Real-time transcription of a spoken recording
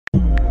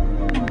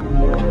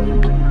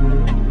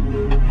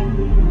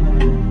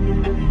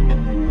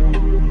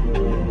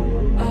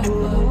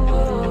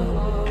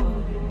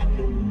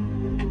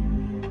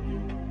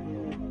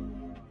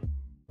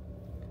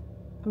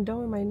I'm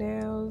done with my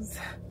nails.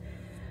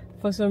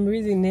 For some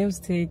reason, nails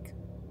take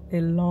a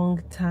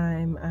long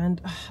time, and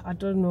I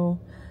don't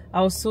know.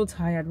 I was so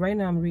tired. Right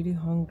now, I'm really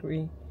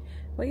hungry.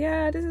 But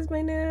yeah, this is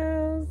my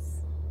nails.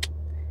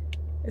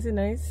 Is it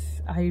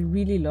nice? I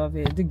really love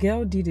it. The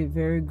girl did a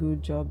very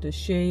good job. The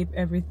shape,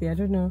 everything. I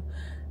don't know.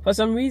 For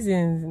some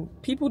reason,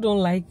 people don't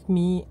like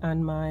me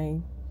and my,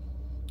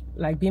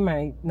 like, being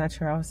my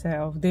natural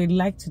self. They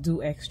like to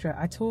do extra.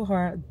 I told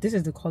her this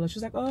is the color.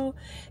 She's like, oh,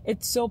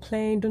 it's so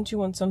plain. Don't you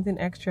want something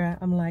extra?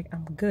 I'm like,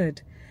 I'm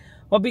good.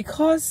 But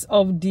because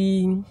of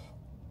the,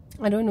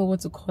 I don't know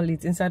what to call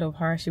it, inside of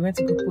her, she went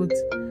to go put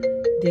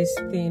this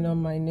thing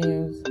on my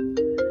nails.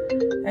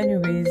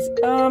 Anyways,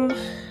 do I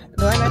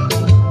like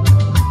it?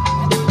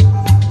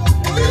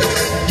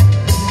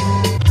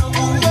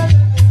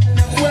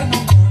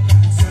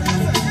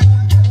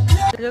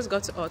 I just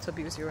got to Auto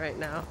Beauty right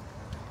now.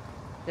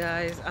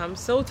 Guys, I'm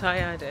so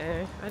tired.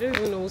 I don't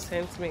even know who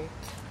sent me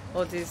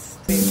all these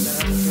things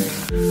that I'm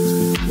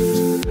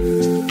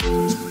doing.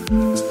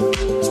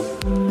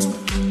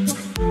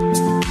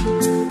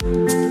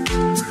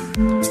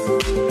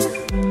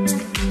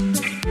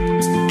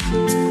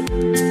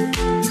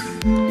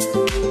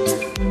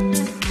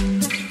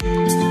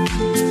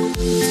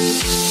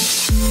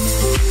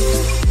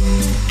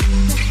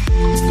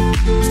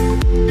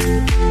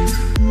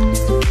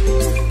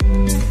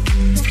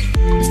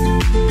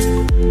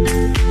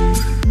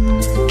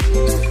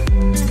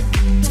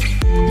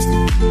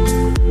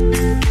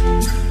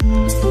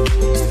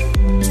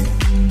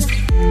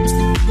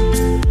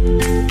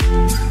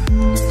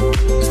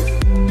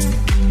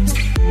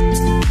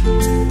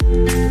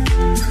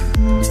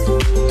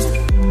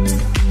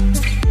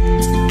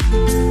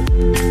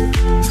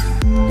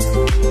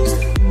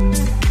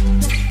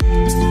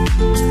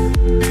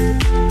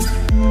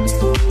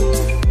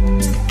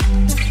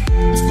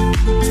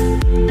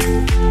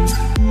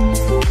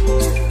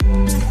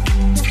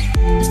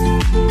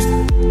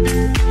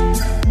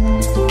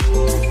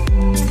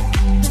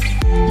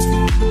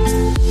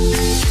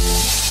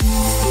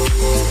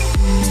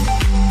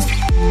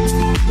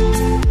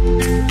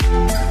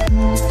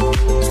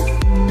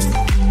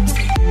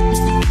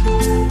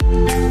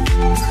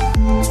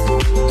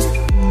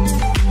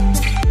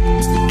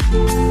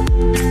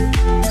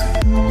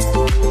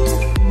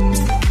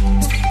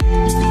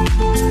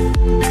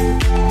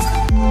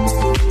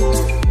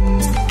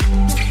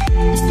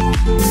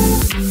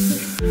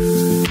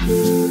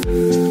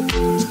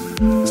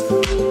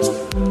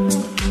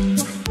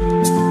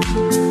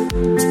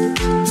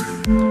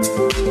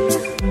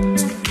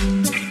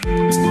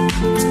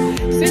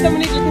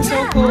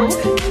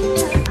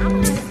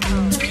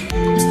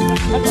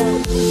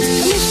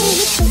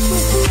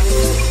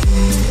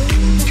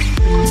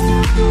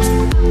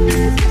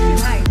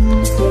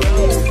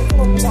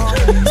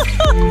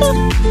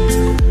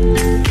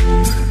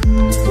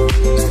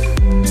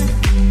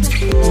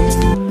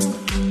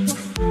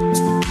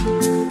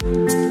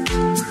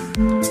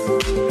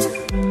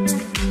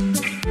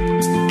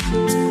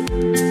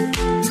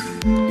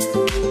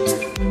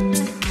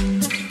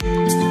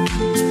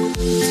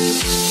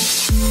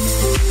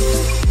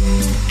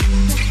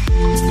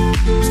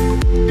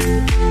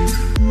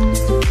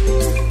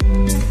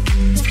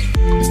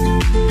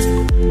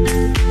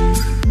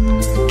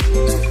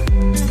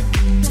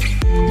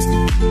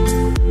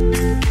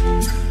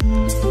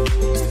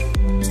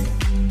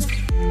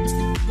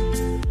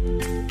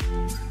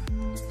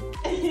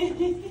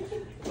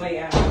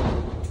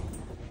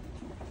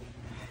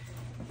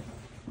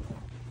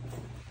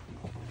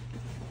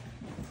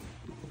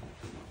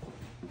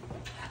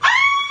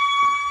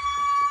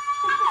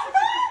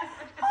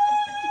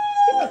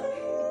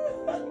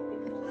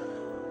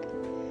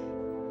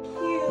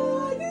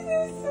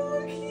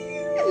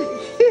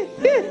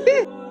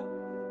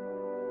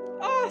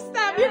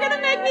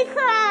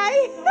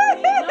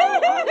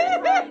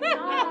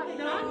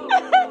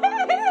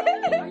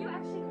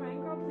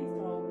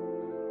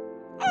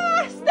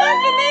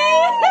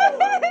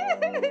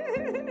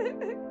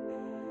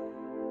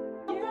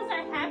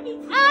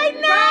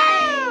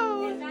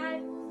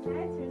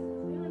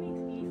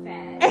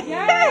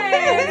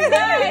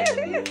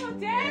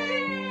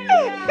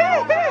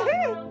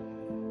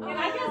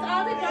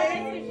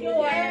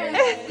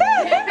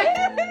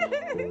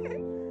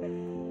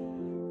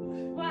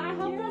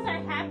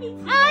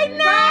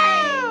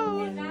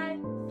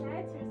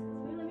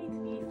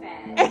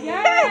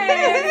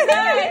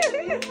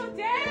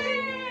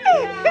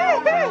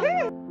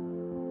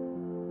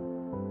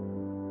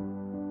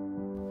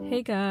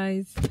 Hey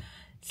guys,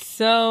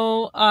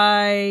 so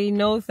I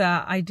know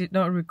that I did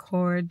not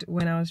record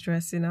when I was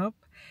dressing up,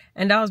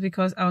 and that was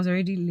because I was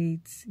already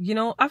late. You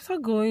know, after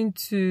going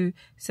to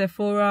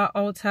Sephora,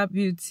 Ulta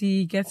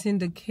Beauty, getting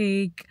the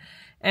cake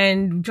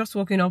and just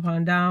walking up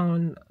and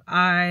down,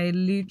 I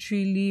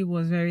literally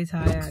was very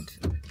tired.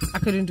 I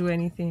couldn't do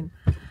anything.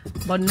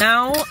 But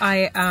now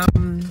I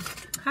am...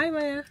 Hi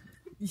Maya.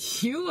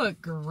 You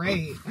look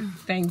great.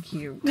 Thank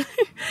you.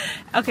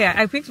 Okay,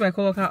 I picked my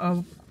coworker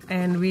up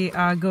and we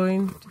are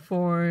going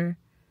for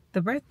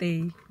the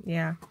birthday.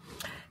 Yeah.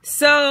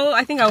 So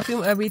I think I'll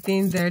film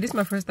everything there. This is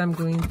my first time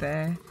going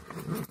there,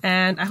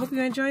 and I hope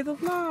you enjoy the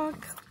vlog.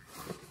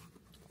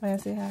 Maya,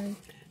 say hi.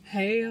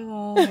 Hey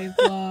y'all, hey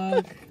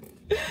vlog.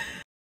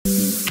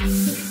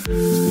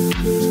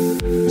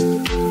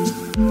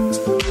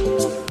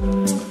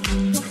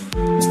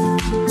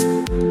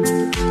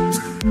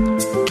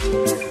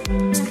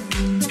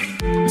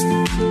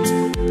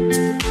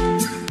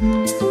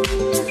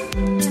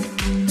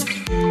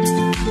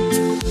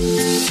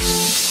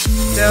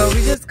 So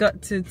we just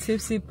got to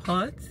Tipsy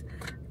Pot.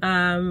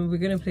 We're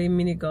gonna play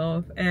mini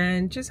golf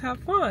and just have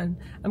fun.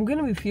 I'm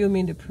gonna be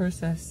filming the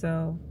process,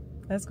 so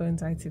let's go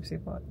inside Tipsy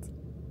Pot.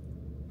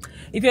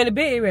 If you're in the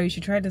Bay Area, you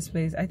should try this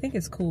place. I think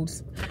it's cool.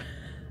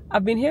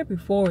 I've been here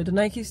before. The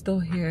Nike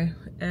store here,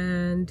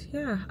 and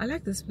yeah, I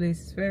like this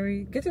place. It's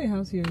very getting a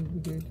house here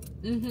would be good.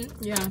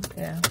 Yeah.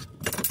 Yeah.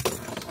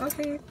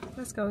 Okay,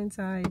 let's go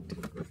inside.